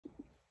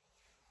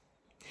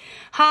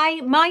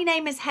Hi, my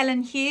name is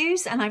Helen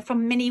Hughes and I'm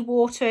from Mini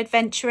Water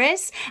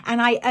Adventurers,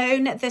 and I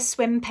own the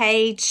swim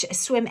page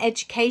Swim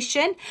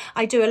Education.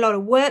 I do a lot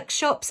of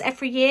workshops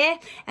every year,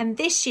 and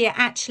this year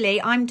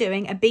actually I'm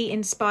doing a Be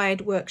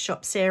Inspired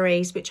workshop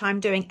series which I'm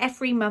doing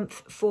every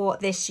month for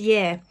this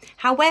year.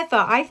 However,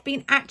 I've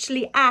been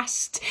actually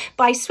asked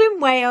by Swim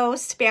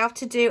Wales to be able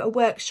to do a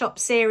workshop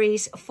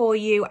series for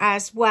you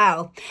as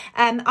well.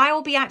 I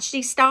will be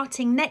actually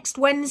starting next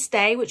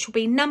Wednesday, which will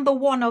be number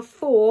 1 of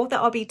 4 that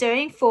I'll be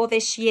doing for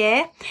this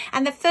year,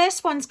 and the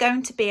first one's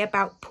going to be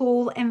about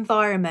pool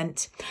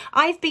environment.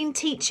 I've been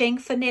teaching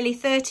for nearly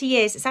 30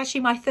 years. It's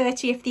actually my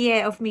 30th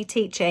year of me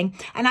teaching,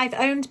 and I've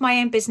owned my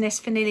own business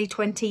for nearly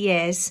 20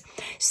 years.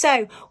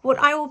 So what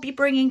I will be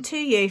bringing to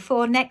you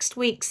for next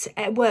week's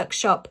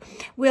workshop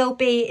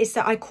is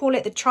that I call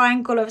it the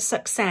triangle of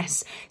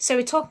success. So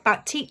we talk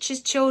about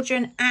teachers,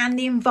 children and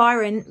the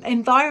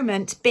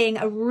environment being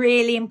a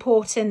really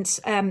important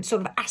sort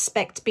of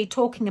aspect to be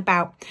talking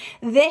about.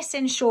 This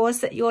ensures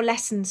that your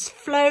lessons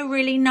flow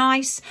really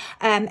nice.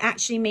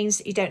 Actually means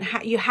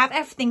that you have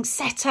everything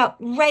set up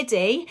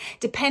ready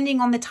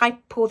depending on the type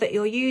of pool that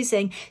you're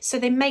using, so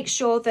they make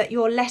sure that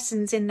your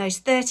lessons in those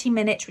 30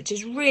 minutes, which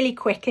is really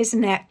quick,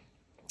 isn't it,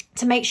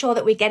 to make sure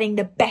that we're getting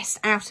the best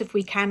out of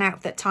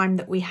that time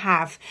that we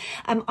have.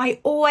 I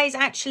always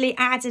actually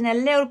add in a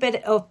little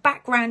bit of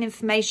background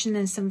information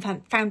and some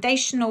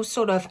foundational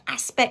sort of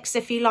aspects,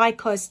 if you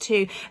like, as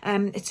to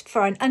it's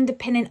for an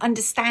underpinning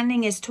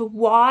understanding as to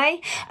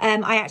why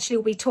I actually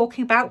will be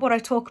talking about what I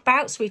talk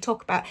about. So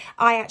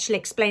I actually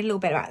explain a little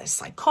bit about the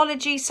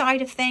psychology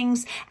side of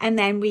things, and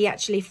then we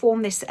actually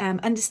form this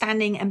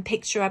understanding and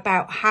picture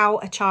about how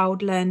a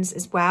child learns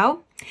as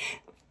well.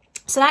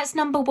 So that's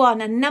number 1,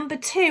 and number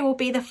 2 will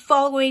be the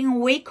following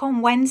week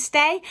on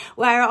Wednesday,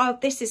 where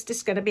this is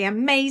just going to be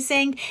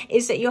amazing,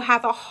 is that you'll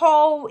have a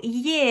whole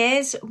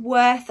year's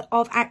worth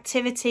of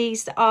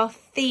activities that are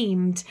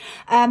themed.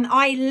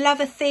 I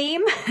love a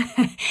theme.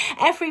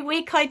 Every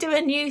week I do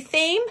a new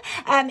theme,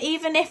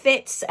 even if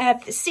it's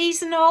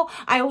seasonal,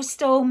 I will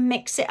still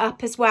mix it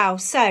up as well.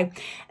 So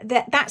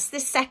that's the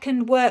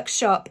second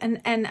workshop,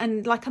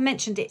 and like I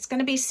mentioned, it's going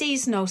to be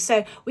seasonal.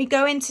 So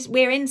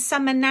we're in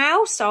summer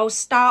now, so I'll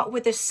start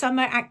with the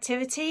summer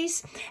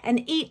activities,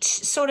 and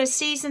each sort of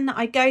season that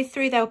I go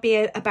through, there'll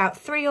be about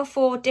 3 or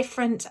 4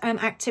 different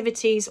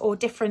activities or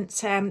different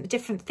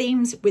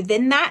themes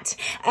within that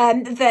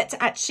that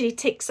actually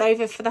ticks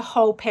over for the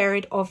whole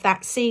period of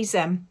that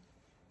season.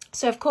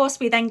 So of course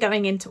we're then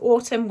going into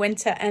autumn,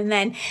 winter, and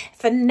then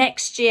for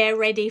next year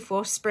ready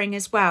for spring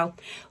as well.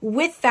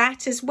 With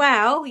that as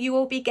well, you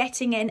will be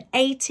getting an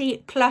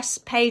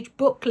 80+ page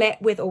booklet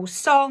with all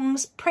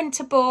songs,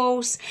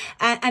 printables,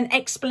 an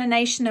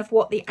explanation of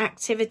what the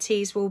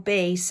activities will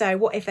be. So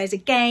what if there's a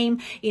game,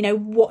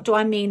 what do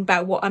I mean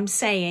by what I'm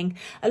saying?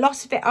 A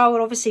lot of it I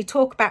will obviously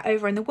talk about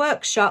over in the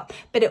workshop,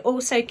 but it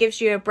also gives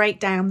you a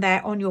breakdown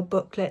there on your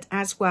booklet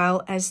as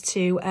well as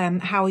to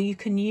how you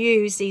can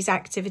use these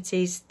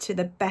activities to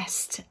the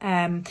best,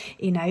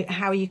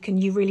 how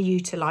you really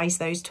utilize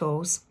those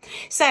tools.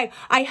 So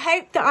I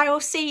hope that I will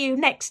see you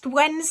next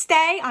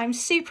Wednesday. I'm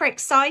super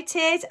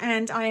excited,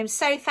 and I am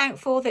so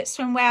thankful that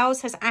Swim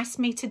Wales has asked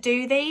me to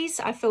do these.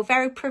 I feel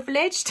very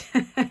privileged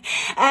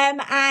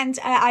and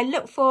I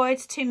look forward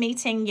to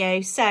meeting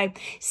you. So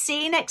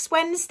see you next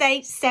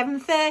Wednesday,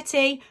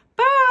 7:30.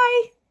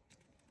 Bye.